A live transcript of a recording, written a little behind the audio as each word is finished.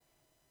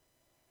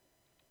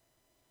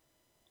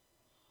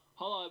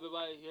Hello,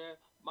 everybody here.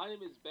 My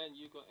name is Ben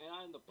Yuko, and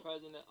I'm the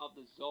president of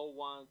the Zo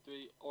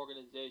 103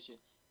 organization.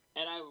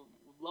 And I would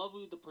love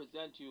to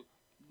present you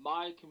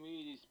my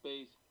community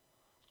space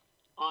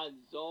on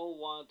Zo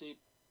 103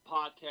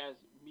 podcast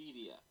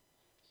media.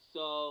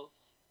 So,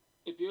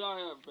 if you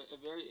are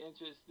very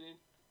interested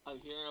in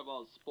hearing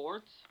about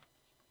sports,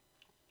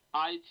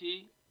 IT,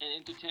 and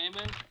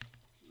entertainment,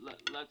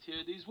 let's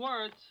hear these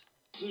words.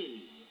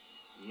 See,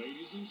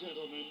 ladies and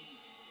gentlemen,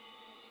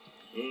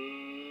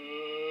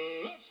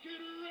 let's get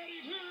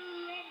ready to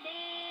rumble!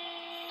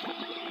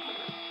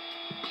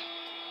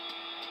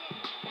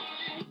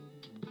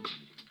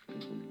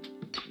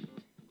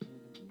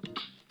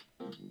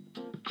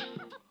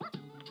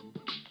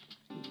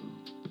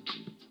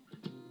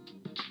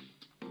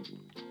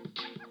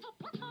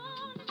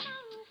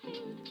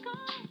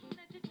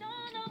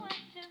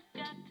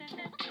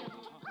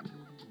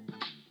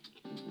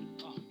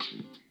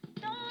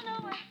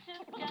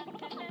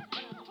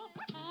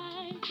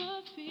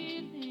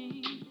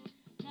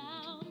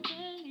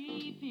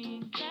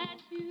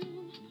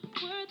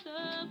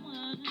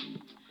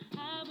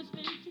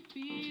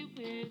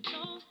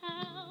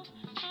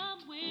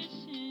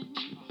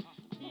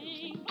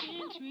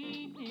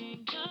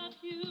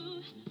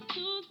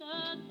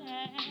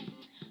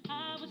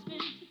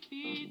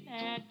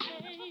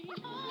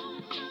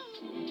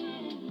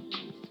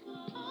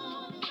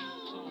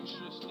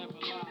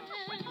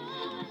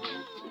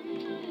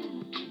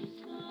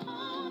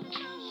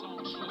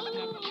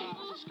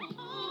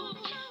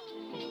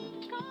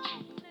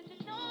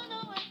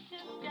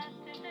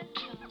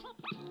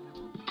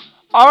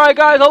 All right,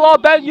 guys. Hello,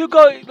 Ben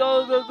Yuko.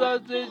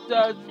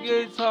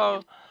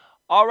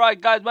 All right,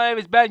 guys. My name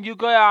is Ben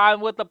Yuko.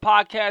 I'm with the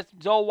podcast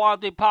Joe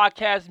Wante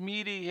Podcast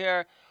Media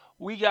here.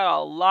 We got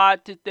a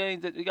lot of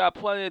things that we got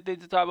plenty of things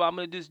to talk about. I'm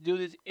gonna just do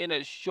this in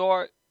a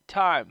short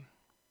time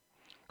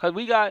because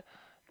we got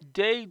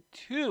day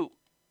two,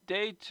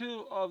 day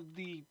two of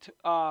the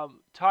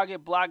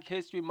Target Black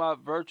History Month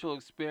virtual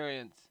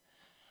experience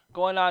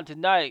going on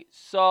tonight.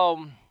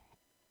 So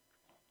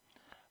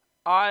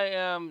I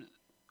am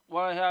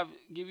want to have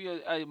give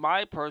you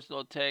my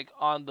personal take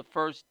on the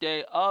first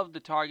day of the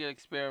Target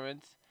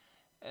experience.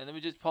 And let me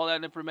just pull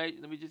that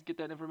information. Let me just get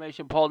that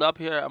information pulled up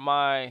here on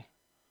my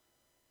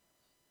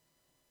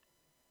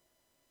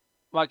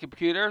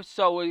computer.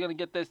 So we're gonna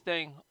get this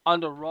thing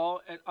under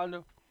roll and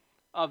under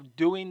of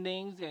doing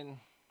things and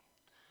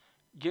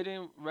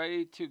getting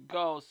ready to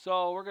go.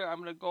 So I'm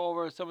gonna go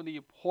over some of the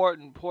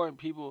important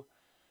people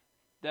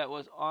that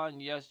was on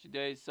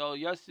yesterday. So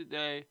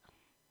yesterday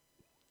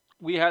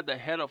we had the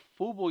head of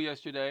FUBU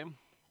yesterday.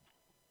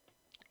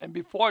 And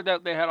before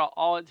that, they had an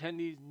all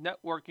attendees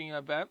networking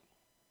event.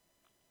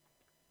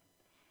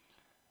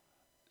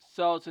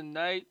 So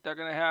tonight they're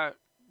gonna have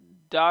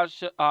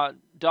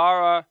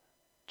Dara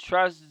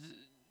Tres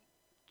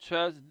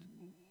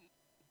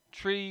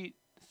Tree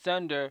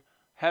Sender,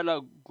 head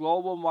of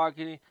global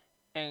marketing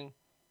and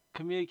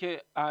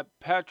communicate at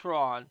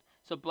Petron.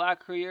 So Black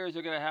creators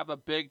are gonna have a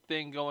big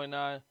thing going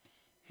on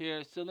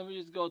here. So let me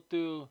just go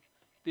through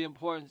the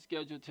important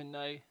schedule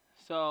tonight.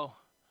 So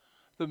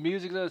the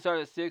music's gonna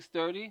start at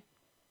 6:30.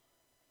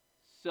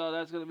 So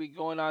that's gonna be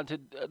going on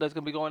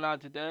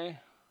today.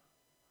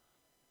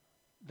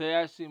 They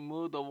actually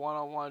moved the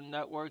one-on-one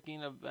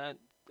networking event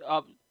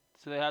up,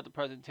 so they have the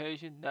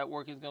presentation.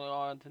 Networking is going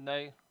on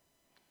tonight,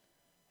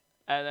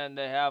 and then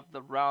they have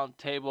the round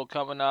table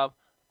coming up,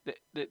 the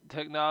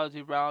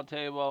technology round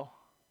table.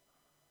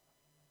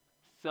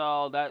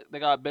 So that they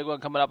got a big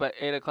one coming up at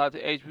 8 o'clock.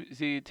 The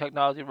HPC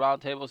technology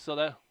round table. So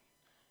that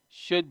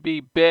should be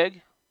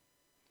big.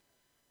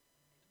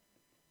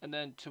 And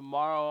then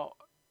tomorrow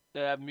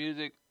they have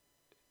music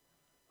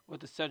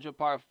with the Central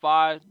Park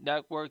Five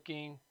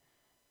networking.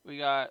 We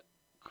got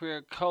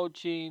career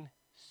coaching,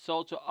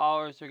 social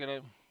hours. They're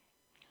gonna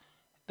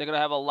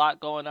have a lot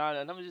going on,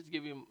 and let me just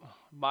give you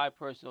my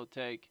personal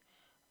take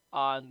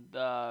on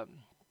the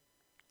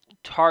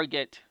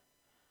Target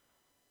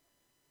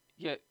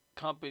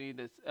company,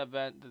 this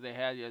event that they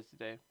had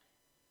yesterday.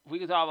 We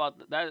can talk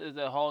about that. Is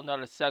a whole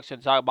nother section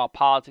to talk about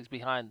politics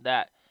behind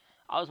that.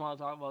 I just want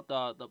to talk about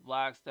the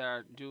blacks that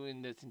are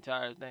doing this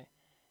entire thing.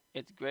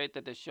 It's great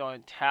that they're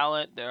showing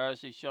talent. They're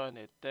actually showing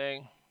their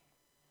thing,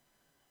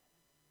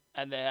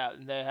 and they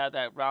had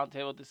that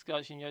roundtable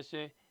discussion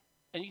yesterday,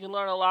 and you can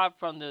learn a lot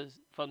from these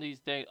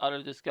things,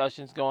 other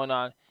discussions going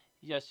on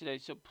yesterday.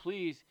 So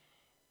please,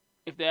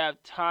 if they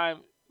have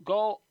time,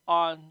 go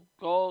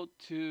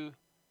to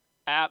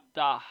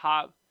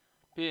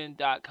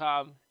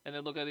app.hotbin.com and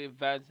then look at the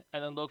events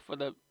and then look for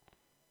the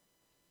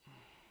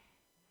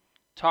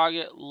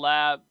Target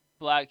Lab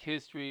Black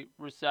History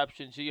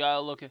reception. So you gotta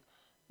look at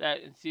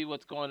that and see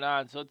what's going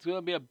on. So it's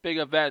gonna be a big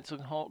event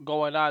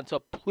going on. So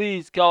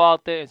please go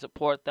out there and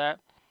support that.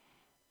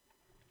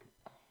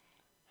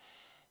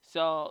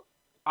 So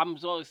I'm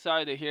so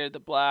excited to hear the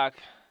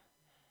Black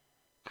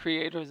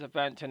Creators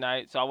event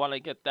tonight. So I want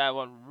to get that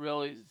one,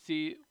 really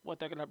see what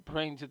they're gonna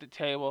bring to the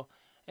table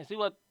and see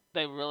what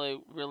they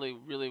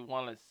really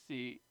want to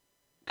see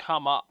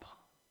come up.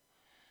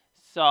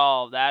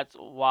 So that's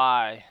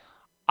why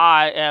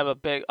I am a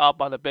big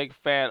up on a big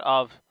fan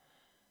of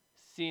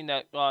seeing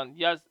that on.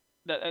 Yes,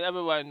 that and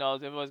everybody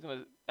knows. Everyone's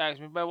gonna ask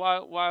me, but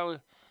why?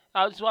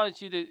 I just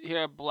wanted you to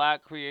hear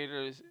black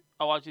creators.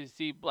 I want you to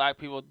see black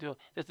people do.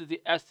 This is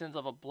the essence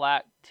of a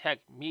black tech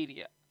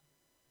media.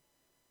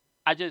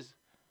 I just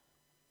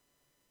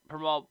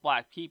promote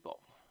black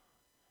people,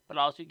 but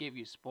I also give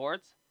you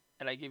sports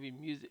and I give you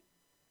music,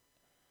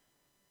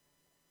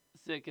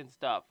 sick and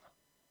stuff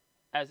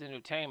as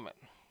entertainment.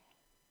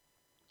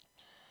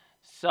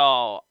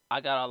 So I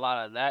got a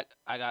lot of that.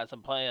 I got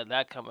some plenty of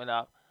that coming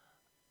up.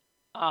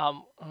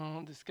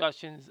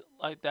 Discussions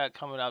like that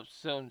coming up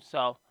soon.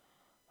 So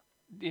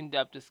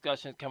in-depth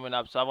discussions coming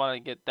up. So I want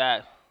to get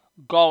that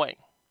going.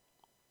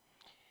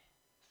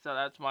 So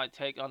that's my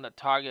take on the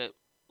Target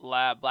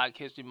Lab Black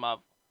History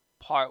Month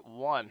Part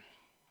One.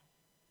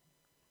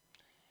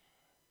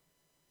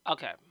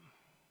 Okay,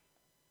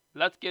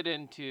 let's get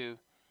into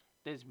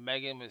this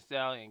Megan Thee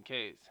Stallion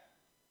case.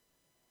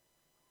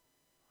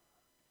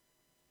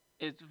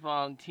 It's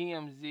from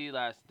TMZ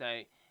last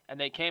night, and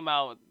they came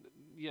out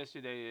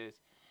yesterday. Is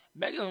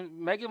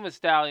Megan Thee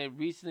Stallion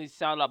recently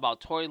sounded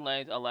about Tory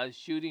Lanez alleged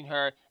shooting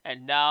her,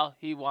 and now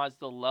he wants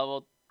to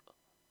level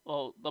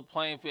the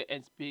playing field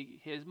and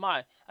speak his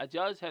mind. A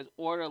judge has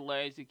ordered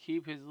Lanez to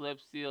keep his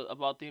lips sealed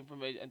about the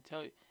information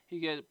until he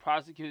gets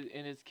prosecuted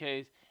in his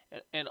case,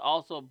 and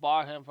also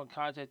bar him from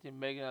contacting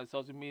Megan on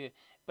social media.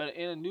 But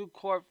in a new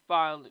court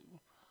filing,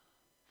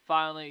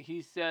 finally,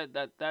 he said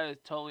that that is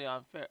totally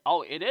unfair.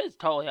 Oh, it is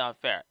totally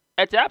unfair.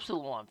 It's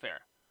absolutely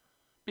unfair.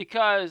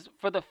 Because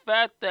for the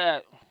fact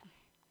that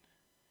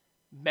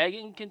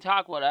Megan can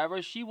talk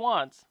whatever she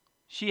wants,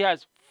 she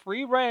has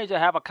free range to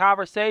have a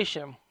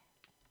conversation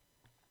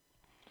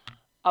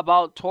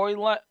about Tory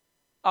Lane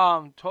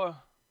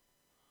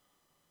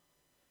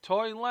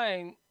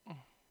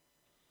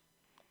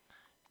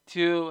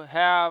to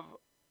have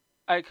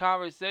a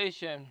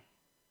conversation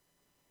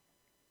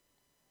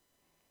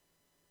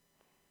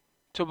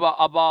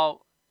about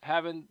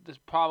having this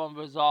problem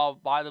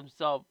resolved by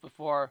themselves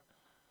before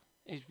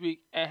he speak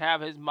and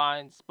have his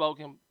mind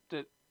spoken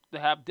to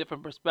have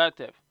different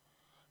perspective.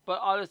 But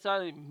all of a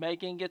sudden,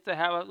 Megan gets to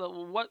have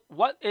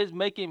what is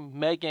making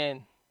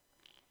Megan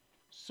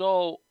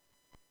so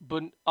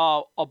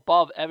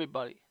above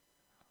everybody?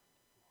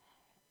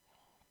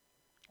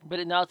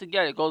 But now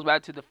again, it goes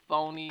back to the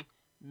phony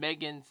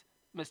Megan's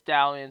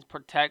Stallions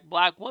protect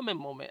black women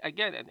movement.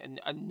 Again,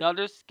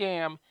 another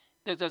scam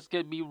that's just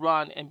going to be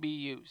run and be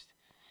used.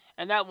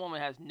 And that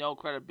woman has no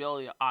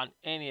credibility on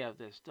any of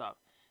this stuff.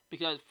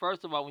 Because,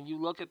 first of all, when you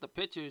look at the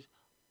pictures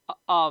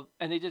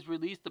and they just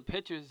released the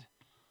pictures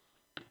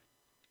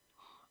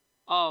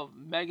of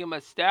Megan Thee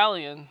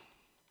Stallion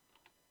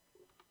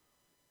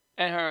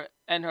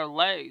and her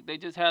leg, they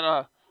just had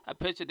a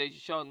picture they're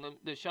showing,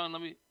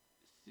 let me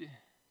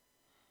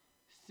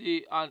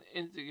see, on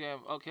Instagram.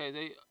 Okay,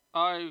 they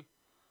are,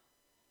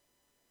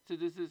 so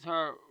this is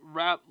her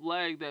wrap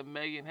leg that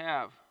Megan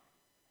have.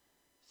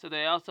 So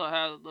they also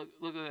have,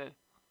 look at it.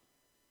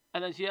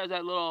 And then she has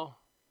that little,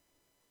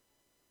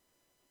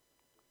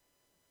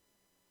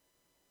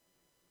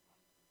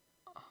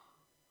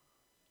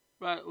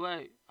 right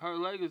leg. Her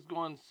leg is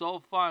going so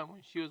fine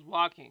when she was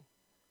walking.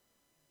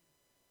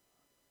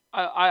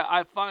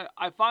 I find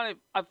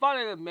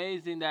it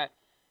amazing that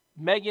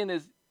Megan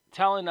is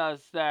telling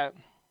us that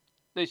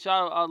they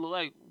shot her out of the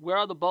leg. Where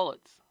are the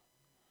bullets?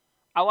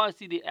 I want to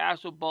see the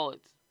actual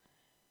bullets.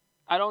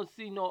 I don't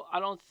see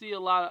a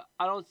lot of,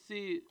 I don't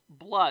see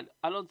blood.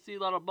 I don't see a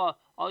lot of blood.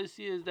 All you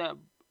see is that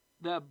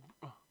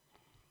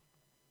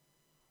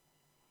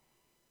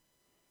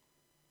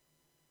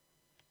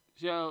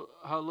she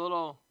her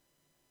little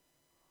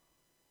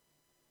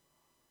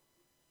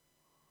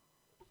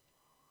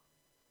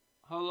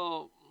her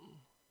little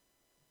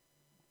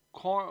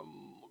corn,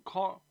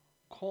 corn,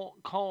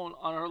 cone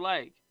on her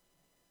leg.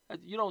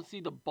 You don't see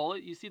the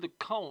bullet. You see the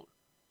cone.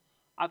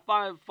 I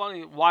find it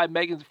funny why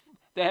Megan's.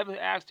 They haven't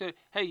asked her.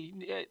 Hey,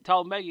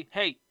 tell Megan.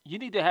 Hey, you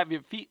need to have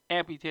your feet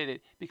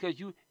amputated because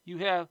you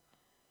have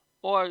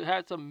or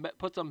had some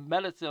put some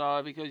medicine on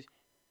it because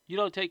you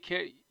don't take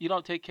care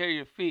of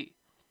your feet.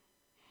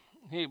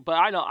 Hey, but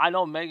I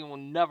know Megan will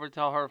never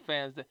tell her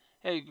fans that.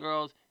 Hey,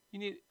 girls, you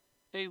need.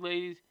 Hey,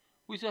 ladies,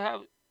 we should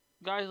have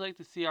guys like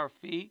to see our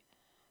feet.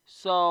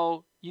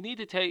 So you need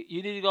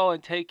to go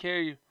and take care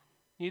of your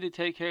you need to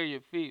take care of your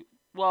feet.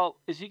 Well,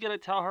 is she gonna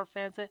tell her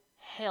fans that?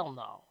 Hell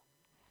no.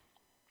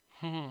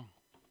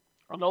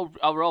 I know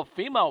a real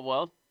female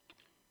will.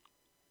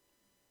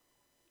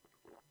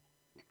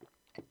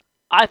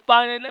 I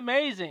find it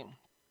amazing,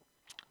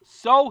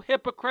 so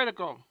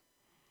hypocritical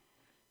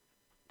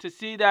to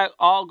see that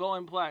all go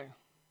in play.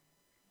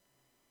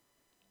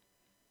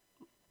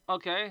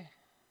 Okay,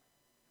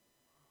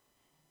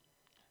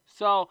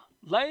 so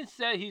Lane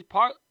said he's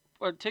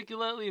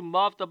particularly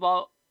muffed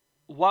about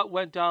what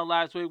went down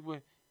last week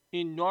when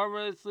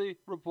enormously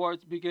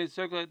reports began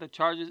circulating the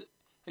charges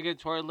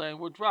against Tory Lane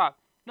were dropped.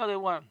 No, they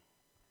weren't.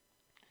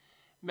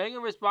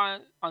 Megan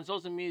responded on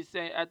social media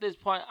saying, "At this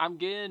point, I'm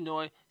getting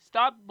annoyed.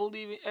 Stop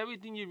believing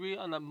everything you read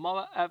on the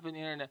mother effing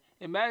internet.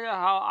 Imagine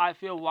how I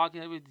feel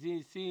walking every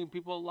day, seeing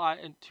people lie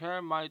and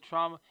turn my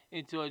trauma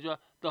into a drug.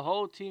 The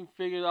whole team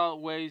figured out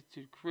ways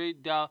to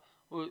create doubt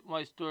with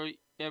my story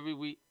every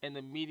week, and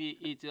the media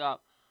eats it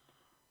up."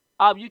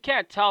 You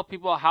can't tell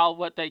people how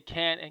what they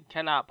can and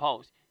cannot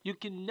post. You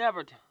can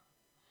never.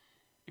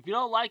 If you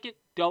don't like it,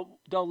 don't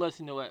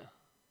listen to it.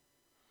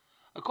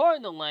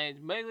 According to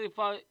Lane, Megan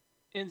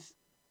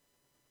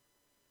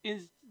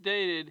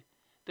instated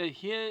that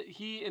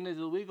he and his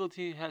illegal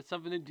team had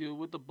something to do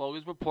with the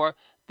bogus report,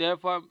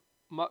 therefore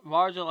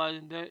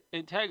marginalizing their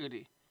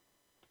integrity.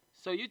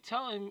 So you're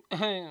telling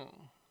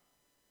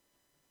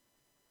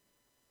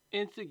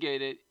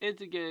instigated.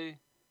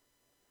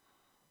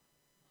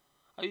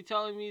 Are you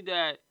telling me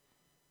that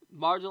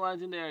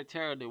marginalizing their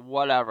integrity,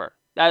 whatever?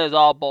 That is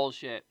all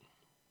bullshit.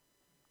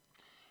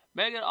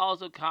 Megan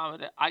also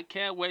commented, "I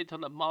can't wait till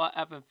the mother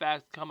effing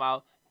facts come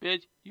out.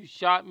 Bitch, you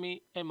shot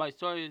me and my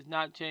story is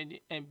not changing.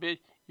 And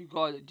bitch, you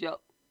go to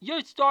jail."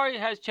 Your story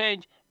has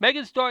changed.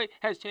 Megan's story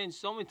has changed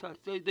so many times.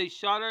 They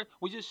shot her.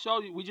 We just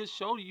showed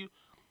you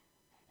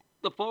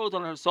the photos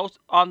on her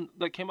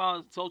that came out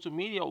on social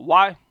media.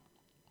 Why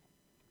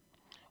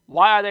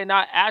are they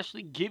not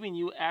actually giving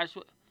you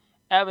actual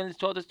evidence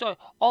to the story?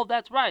 Oh,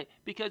 that's right.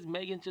 Because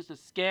Megan's just a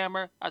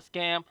scammer, a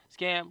scam,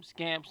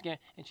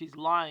 and she's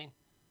lying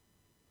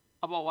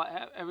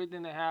about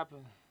everything that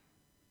happened.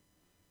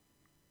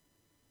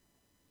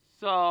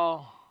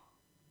 So,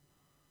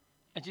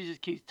 and she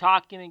just keeps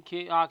talking and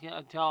keep talking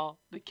until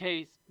the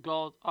case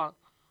goes on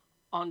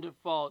under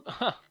fold.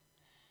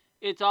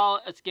 It's all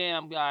a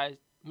scam, guys.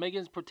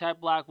 Megan's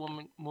Protect Black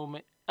Women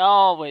movement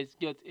always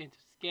gets into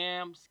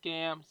scam,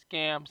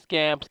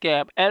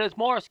 and it's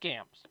more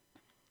scams.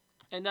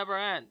 It never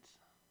ends.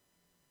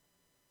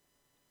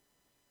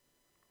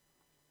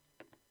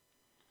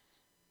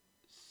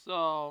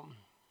 So,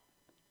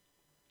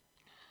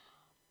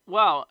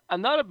 well,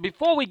 another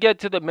before we get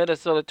to the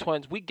Minnesota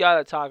Twins, we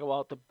gotta talk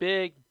about the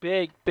big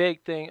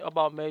thing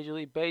about Major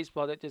League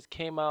Baseball that just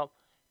came out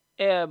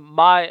in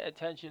my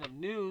attention of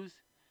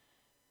news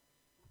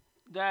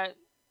that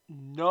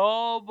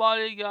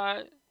nobody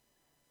got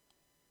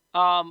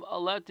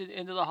elected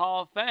into the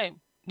Hall of Fame.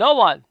 No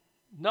one.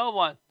 No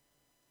one.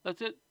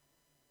 That's it.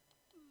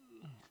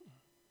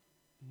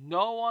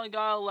 No one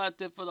got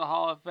elected for the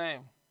Hall of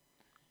Fame.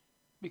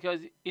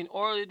 Because in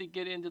order to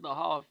get into the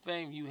Hall of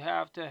Fame, you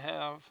have to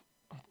have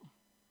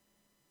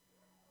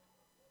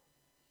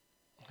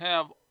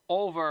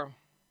over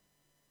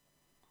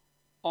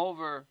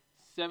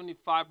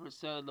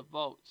 75% of the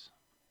votes.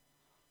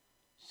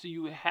 So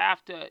you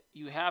have to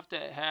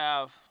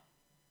have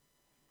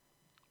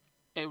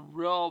a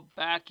real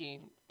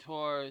backing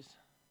towards.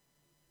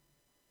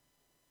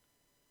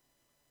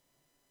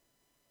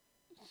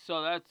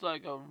 So that's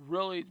like a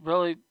really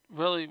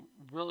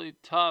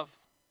tough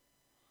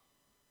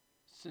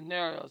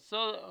scenario.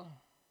 So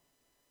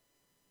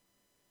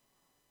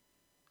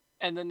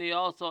and then it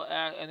also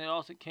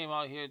came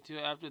out here too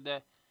after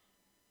that.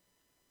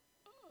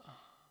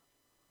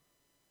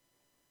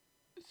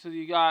 So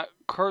you got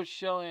Kurt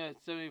Schilling at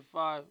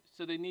 75.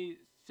 So they need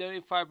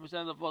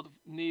 75% of the vote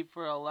need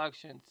for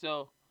election.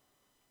 So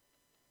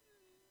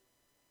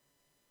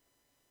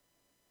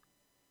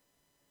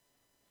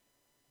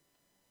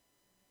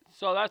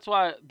that's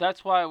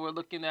why we're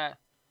looking at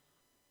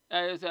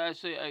that is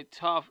actually a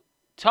tough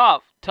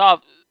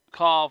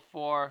call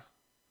for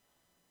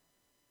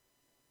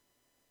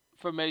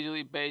Major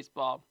League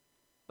Baseball.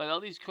 But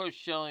at least Kurt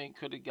Schilling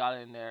could have got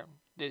in there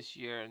this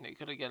year, and they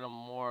could have gotten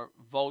more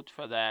votes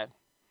for that.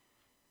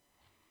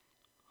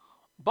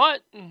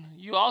 But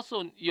you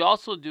also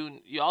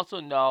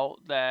know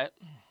that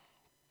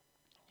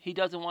he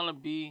doesn't want to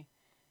be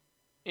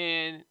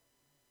in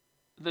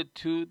the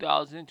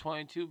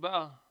 2022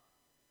 ballot.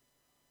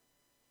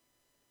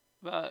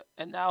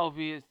 And that will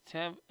be his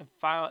 10th and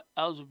final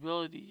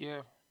eligibility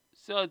year.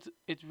 So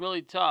it's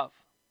really tough.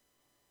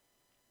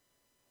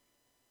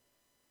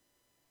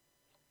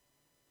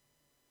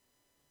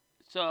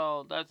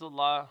 So that's a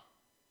lot.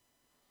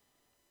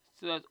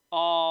 So that's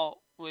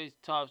always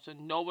tough. So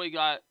nobody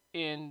got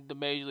in the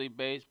Major League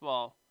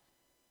Baseball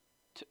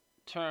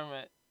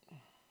tournament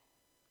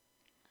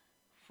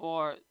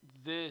for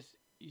this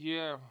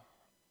year.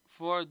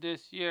 For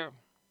this year.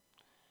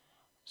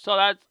 So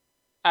that's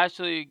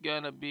actually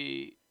gonna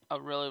be a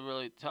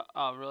really tough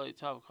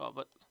call.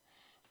 But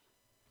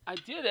I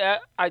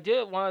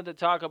did wanted to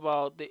talk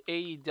about the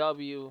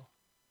AEW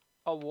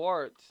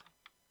awards.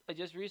 I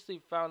just recently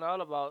found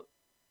out about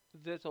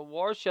this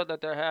award show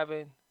that they're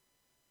having.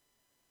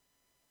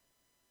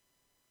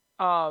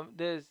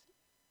 This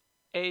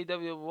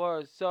AEW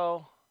awards.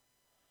 So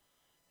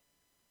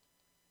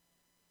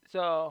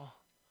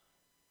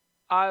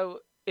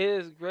it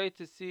is great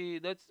to see.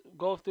 Let's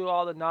go through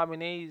all the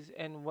nominees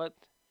and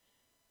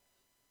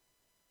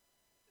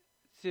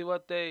see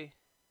what they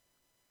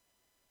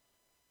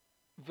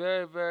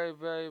very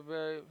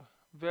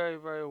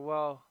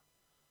well.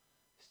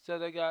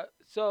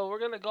 So we're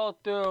gonna go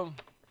through 'em.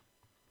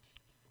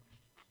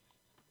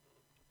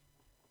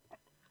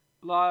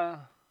 La-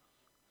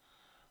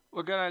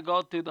 we're gonna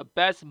go through the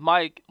best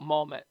Mike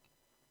moment.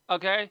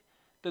 Okay,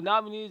 the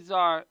nominees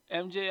are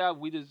MJF,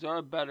 We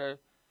Deserve Better.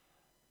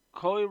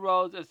 Cody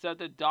Rhodes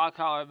accepted Doc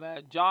Howard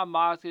match. John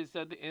Moxley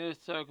accepted the Inner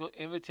Circle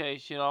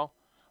Invitational.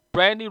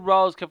 Brandy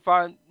Rose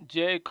confronted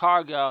Jay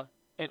Cargill,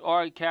 and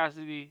Orange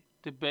Cassidy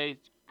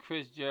debates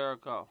Chris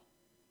Jericho.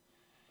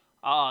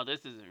 Oh,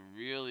 this is a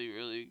really,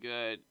 really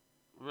good,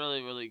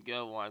 really, really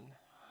good one.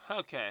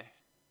 Okay,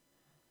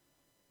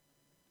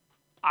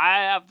 I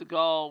have to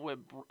go with.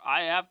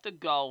 I have to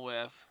go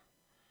with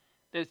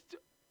this.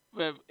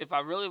 If I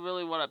really,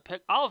 really want to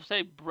pick, I'll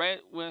say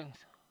Brent wins.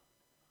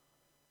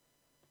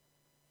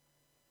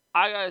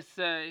 I gotta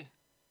say,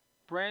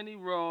 Brandy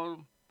Rose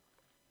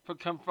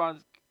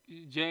confronts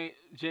Jay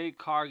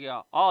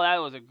Cargill. Oh, that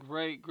was a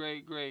great,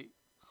 great, great.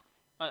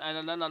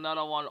 And then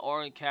another one,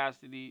 Orange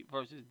Cassidy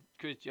versus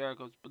Chris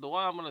Jericho. But the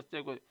one I'm gonna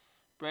stick with,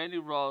 Brandy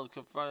Rose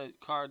confronted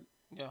Card.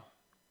 Yeah.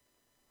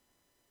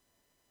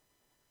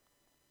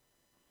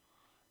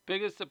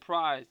 Biggest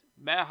surprise: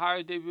 Matt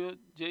Hardy debut.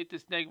 Jake the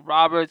Snake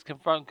Roberts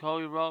confront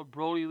Cody Rhodes.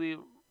 Brody Lee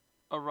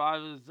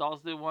arrives as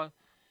exhausted one.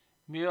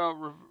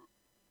 Miro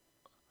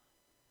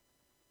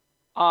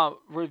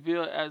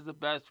revealed as the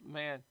best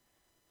man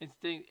in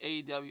Sting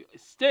AEW.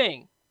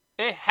 Sting.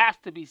 It has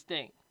to be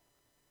Sting.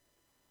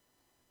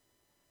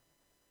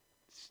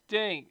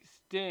 Sting.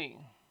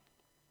 Sting.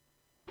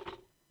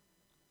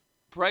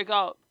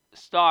 Breakout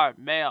star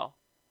male.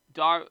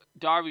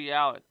 Darby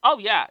Allen. Oh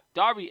yeah,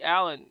 Darby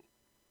Allen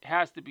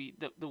has to be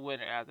the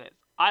winner at this.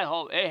 I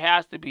hope it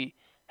has to be.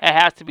 It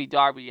has to be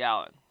Darby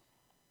Allen.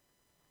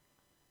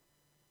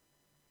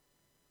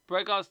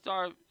 Breakout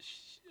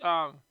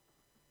um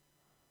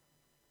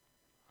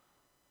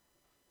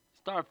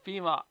star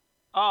female.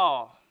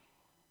 Oh,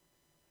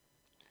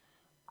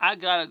 I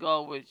gotta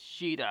go with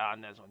Sheeta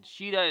on this one.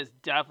 Sheeta is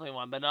definitely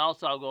one, but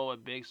also I'll go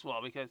with Big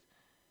Swole because.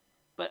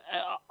 But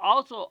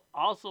also,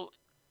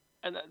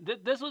 and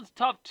this one's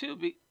tough too.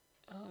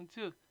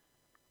 Too.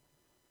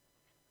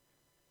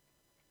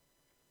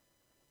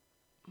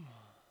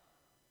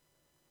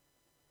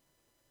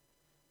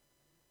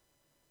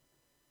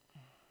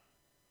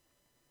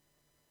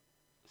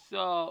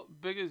 So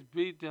biggest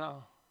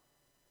beatdown.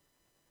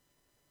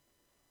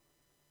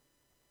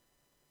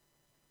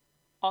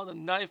 Oh, the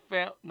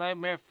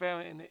Nightmare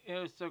Family and the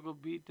Inner Circle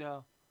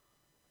beatdown.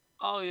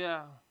 Oh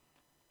yeah,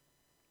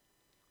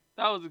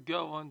 that was a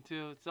good one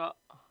too. So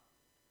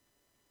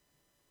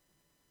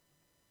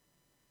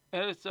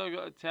Inner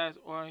Circle attacks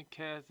Orange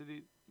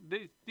Cassidy.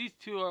 These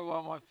two are one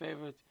of my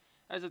favorites.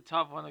 That's a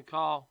tough one to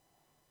call.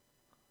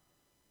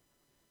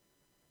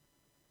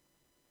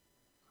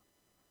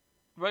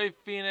 Ray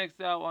Phoenix,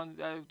 that one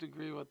I have to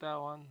agree with that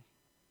one.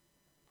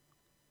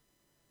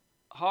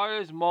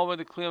 Hardest moment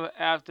to clean up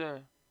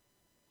after.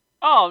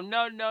 Oh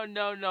no!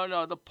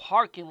 The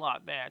parking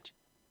lot match.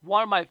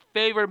 One of my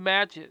favorite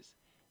matches.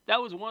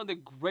 That was one of the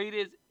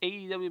greatest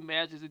AEW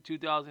matches in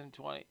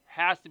 2020.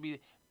 Has to be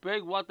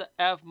big what the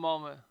F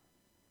moment.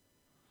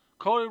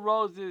 Cody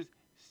Rhodes'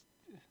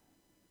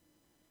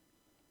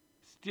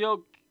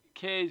 steel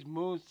cage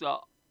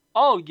moonsault.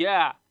 Oh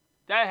yeah,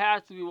 that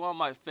has to be one of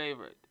my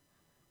favorites.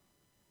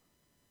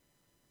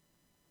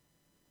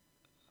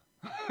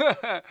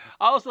 I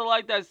also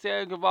like that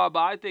Sarah Guevara, but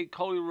I think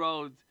Cody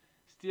Rhodes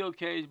steel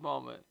cage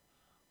moment.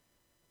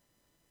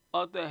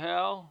 What the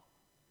hell?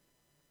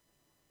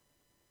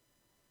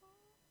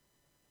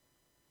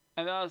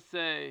 And I'll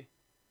say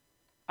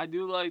I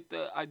do like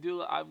the I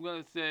do I'm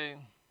gonna say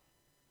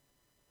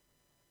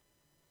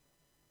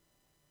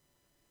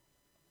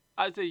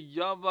I say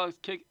Young Bucks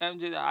kick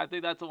MJ. I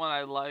think that's the one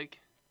I like.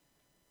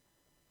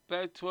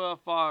 Back 12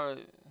 far.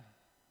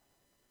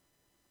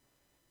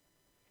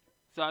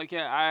 So I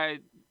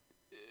can't.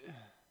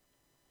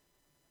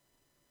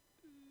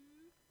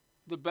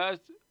 The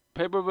best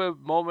pay per view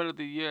moment of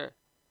the year.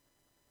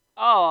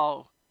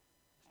 Oh,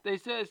 they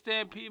said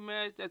Stampede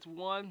match. That's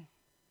one.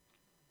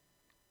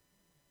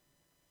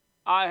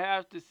 I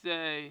have to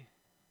say.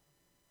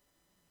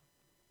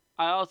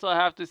 I also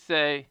have to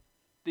say,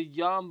 the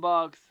Young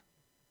Bucks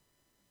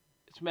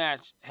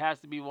match has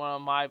to be one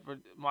of my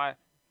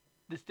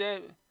the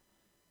stamp.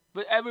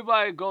 But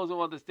everybody goes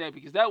on the stamp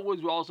because that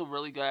was also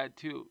really good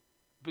too,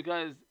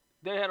 because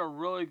they had a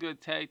really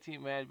good tag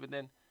team match. But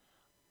then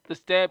the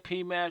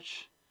Stampede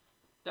match,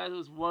 that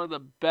was one of the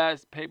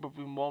best pay per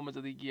view moments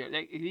of the year.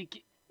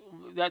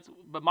 That's,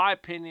 but my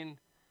opinion,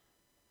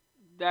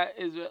 that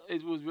is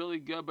it was really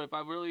good. But if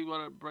I really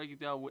want to break it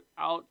down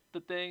without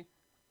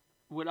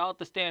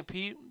the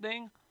Stampede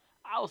thing,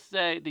 I'll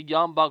say the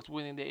Young Bucks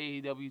winning the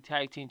AEW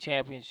Tag Team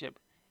Championship.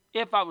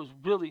 If I was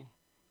really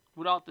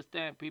without the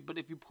Stampede, but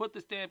if you put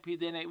the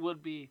Stampede, then it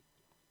would be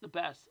the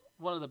best,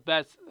 one of the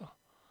best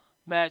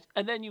match.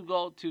 And then you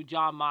go to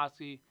John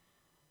Moxley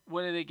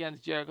winning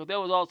against Jericho. That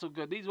was also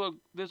good.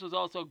 This was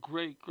also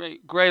great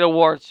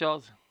award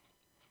shows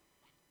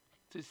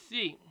to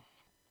see.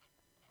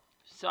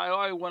 So I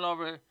already went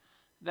over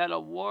that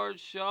award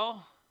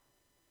show.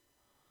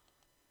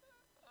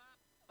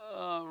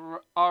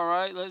 All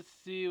right, let's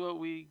see what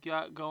we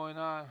got going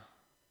on.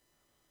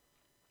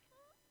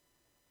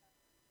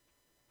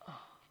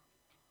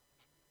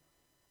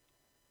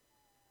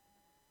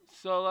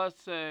 So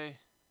let's say,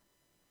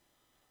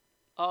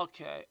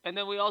 okay, and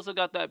then we also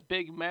got that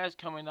big match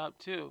coming up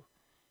too.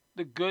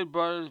 The Good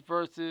Brothers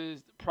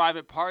versus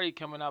Private Party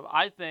coming up.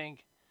 I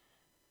think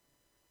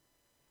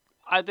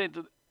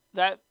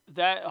that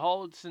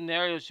whole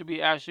scenario should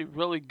be actually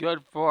really good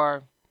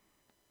private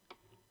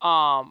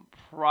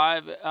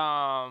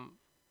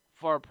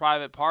for a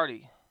private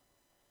party.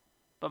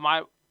 But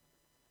my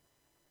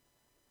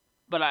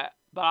but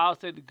I'll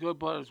say the Good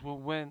Brothers will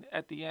win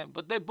at the end.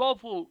 But they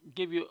both will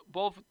give you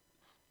both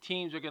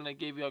teams are gonna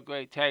give you a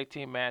great tag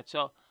team match.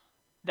 So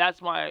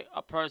that's my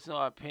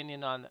personal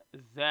opinion on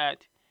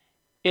that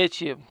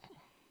issue.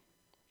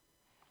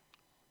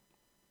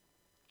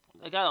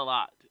 I got a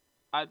lot.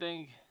 I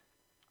think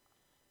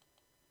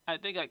I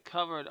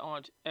covered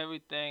almost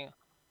everything.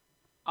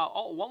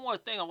 One more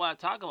thing I want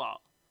to talk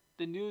about: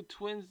 the new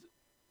Twins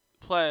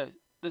player,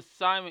 the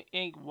Simon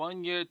Inc.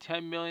 1 year,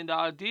 $10 million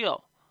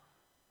deal.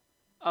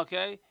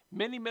 Okay,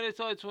 many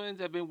Minnesota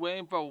Twins have been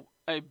waiting for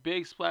a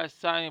big splash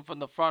signing from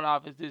the front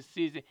office this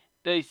season.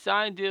 They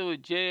signed a deal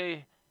with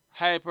J.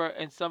 Harper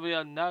and somebody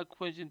else not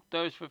quenching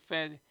thirst for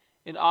fans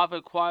and offer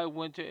a quiet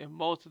winter in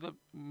most of the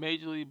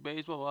Major League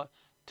Baseball.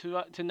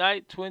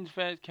 Tonight, Twins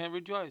fans can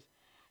rejoice.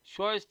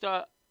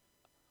 Shortstop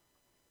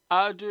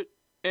Aldrich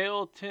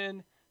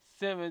Ailton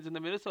Simmons and the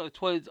Minnesota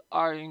Twins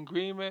are in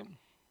agreement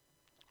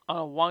on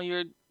a 1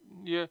 year,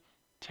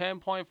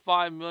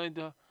 $10.5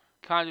 million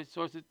contract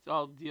sources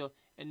of deal,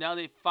 and now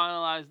they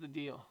finalized the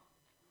deal.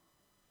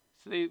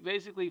 So they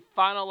basically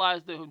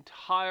finalized the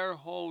entire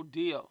whole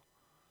deal.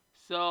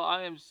 So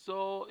I am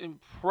so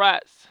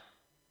impressed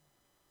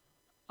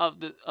of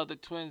the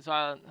Twins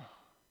Island.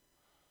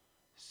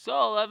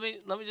 So let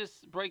me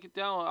just break it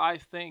down. What I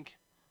think.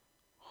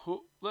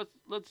 Who let's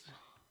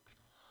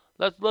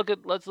look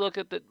at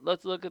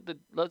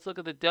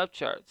the depth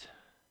charts.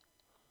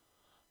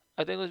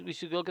 I think we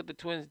should look at the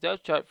Twins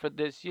depth chart for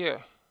this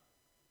year.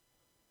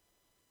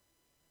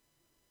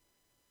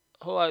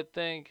 Who I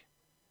think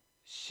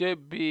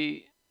should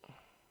be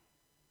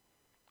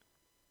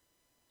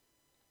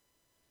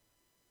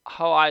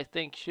how I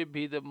think should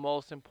be the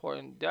most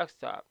important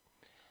desktop.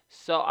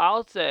 So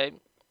I'll say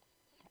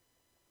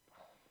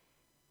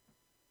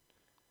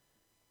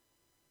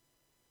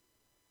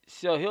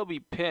so he'll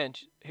be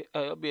pinch.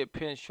 He'll be a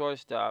pinch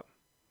shortstop.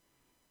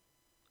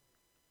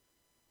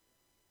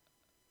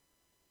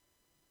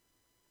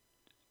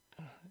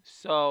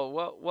 So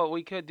what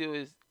we could do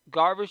is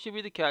Garver should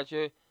be the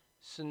catcher,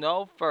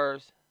 Snow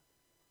first,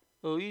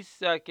 Luis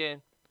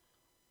second,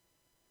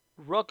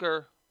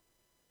 Rooker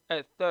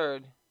at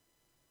third.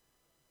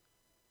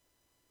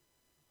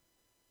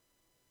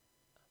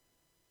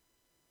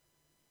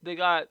 They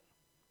got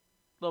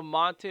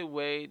Lamonte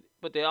Wade,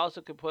 but they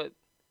also could put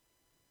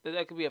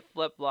that could be a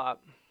flip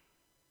flop.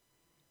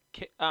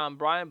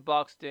 Brian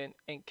Buxton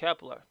and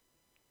Kepler.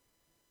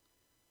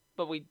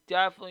 But we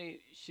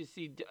definitely should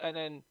see, and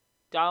then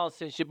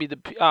Donaldson should be the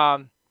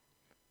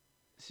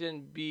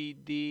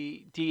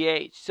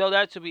DH. So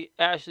that should be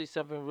actually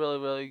something really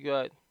really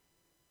good.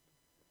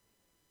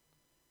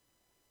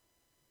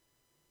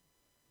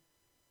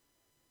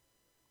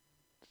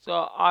 So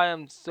I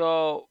am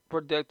so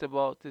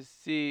predictable to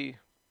see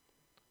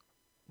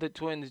the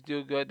Twins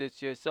do good this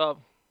year. So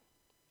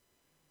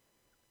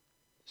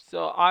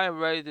I am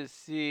ready to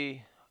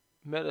see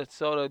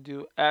Minnesota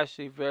do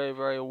actually very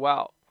very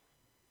well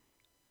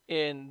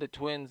in the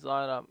Twins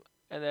lineup,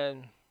 and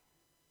then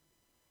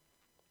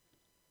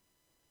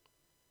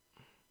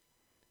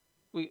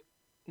we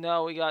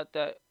now we got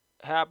that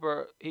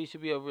Happer. He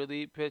should be a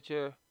relief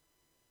pitcher.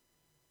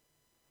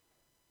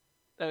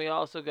 Then we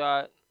also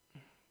got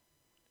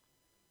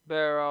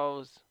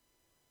Barrows,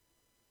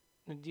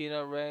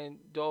 Medina, Rain,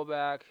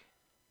 Dolback.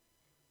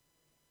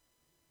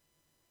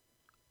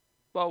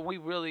 But we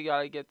really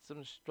got to get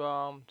some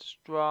strong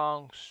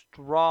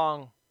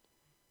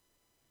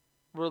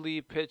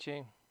relief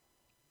pitching.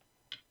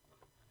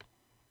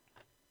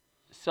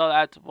 So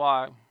that's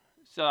why.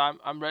 So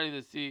I'm ready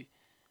to see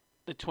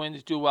the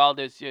Twins do well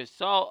this year.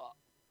 So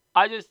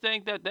I just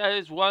think that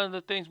is one of the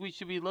things we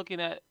should be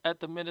looking at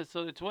the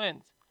Minnesota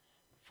Twins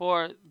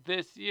for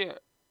this year.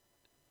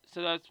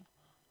 So that's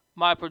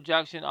my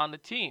projection on the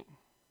team.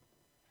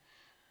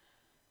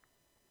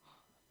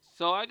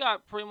 So I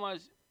got pretty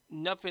much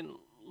nothing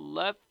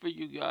left for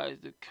you guys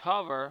to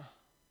cover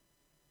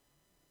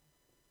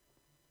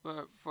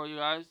for you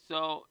guys.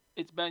 So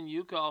it's been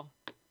Yuko,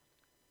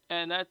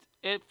 and that's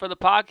it for the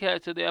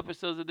podcast of the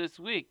episodes of this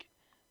week.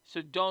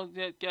 So don't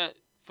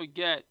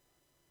forget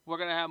we're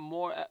gonna have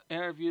more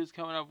interviews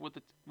coming up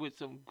with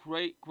some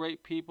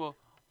great people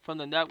from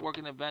the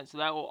networking event. So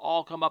that will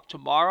all come up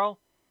tomorrow.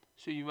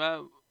 So you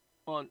have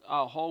on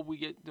I hope we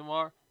get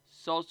tomorrow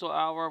social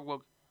hour.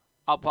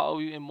 I'll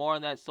probably be in more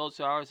on that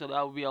social hour, so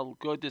that will be a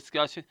good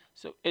discussion.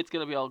 So it's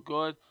gonna be a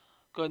good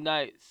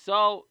night.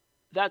 So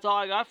that's all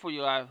I got for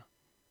you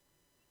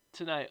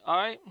tonight. All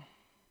right,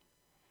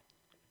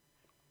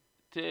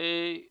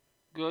 take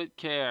good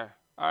care.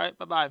 All right,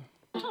 bye bye.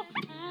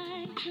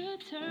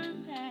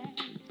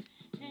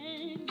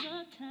 hands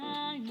of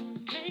time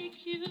will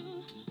make you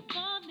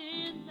fall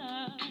in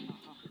love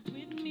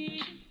with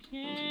me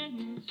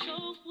again.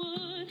 So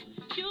would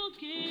you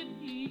give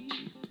me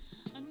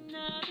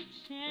another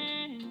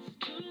chance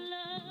to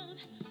love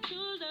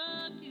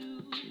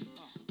you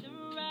the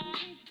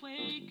right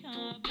way?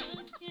 Come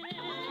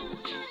again.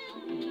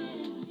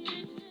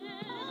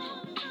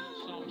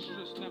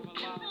 Songstress never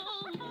lies.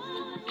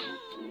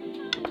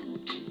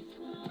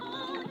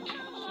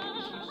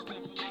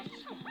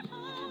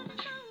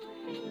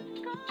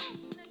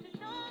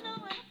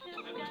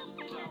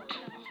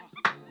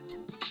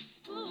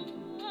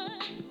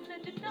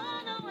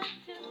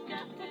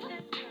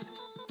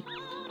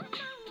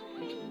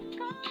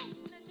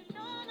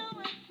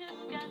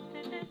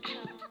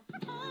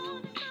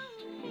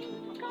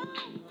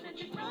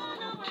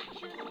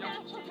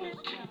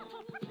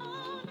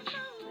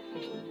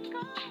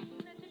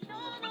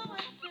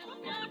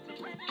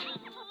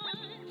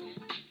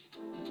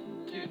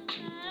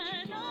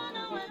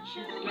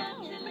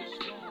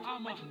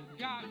 I'm a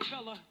God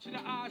fella to the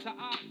eyes of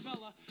odd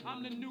fella.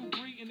 I'm the new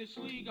breed in this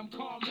league, I'm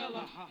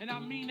Carmella. And I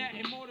mean that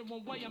in more than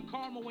one way, I'm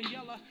Carmel and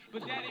Yella.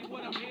 But that ain't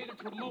what I'm here to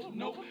promote,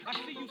 no. I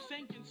see you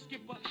sinking,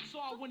 skipper, so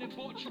I went and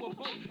bought you a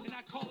boat. And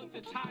I call it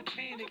the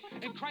Titanic.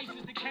 And Christ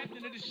is the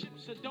captain of the ship,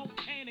 so don't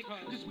panic.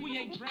 Cause we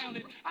ain't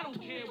drowning, I don't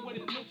care what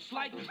it looks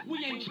like.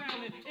 We ain't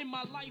drowning in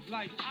my life.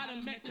 Like I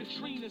done met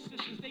Katrina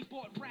sisters, they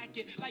bought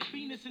racket like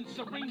Venus and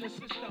Serena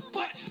sister.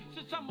 But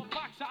since I'm a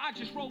boxer, I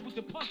just roll with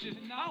the punches.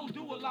 I don't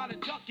do a lot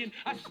of ducking,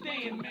 I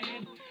stand,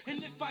 man.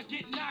 And if I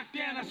get knocked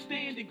down, I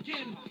stand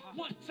again.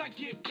 Once I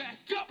get back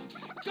up,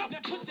 now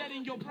put that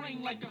in your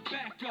brain like a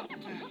backup.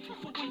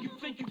 For when you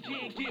think you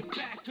can't get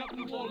back up,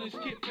 New Orleans,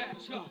 get back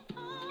up.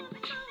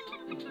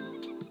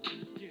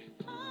 Yeah.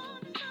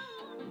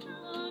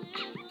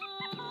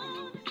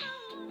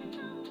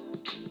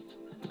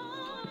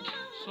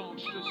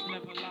 Songstress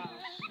never lies.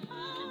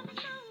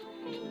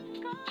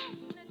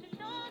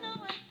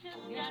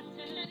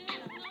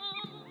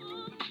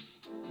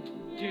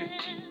 Yeah.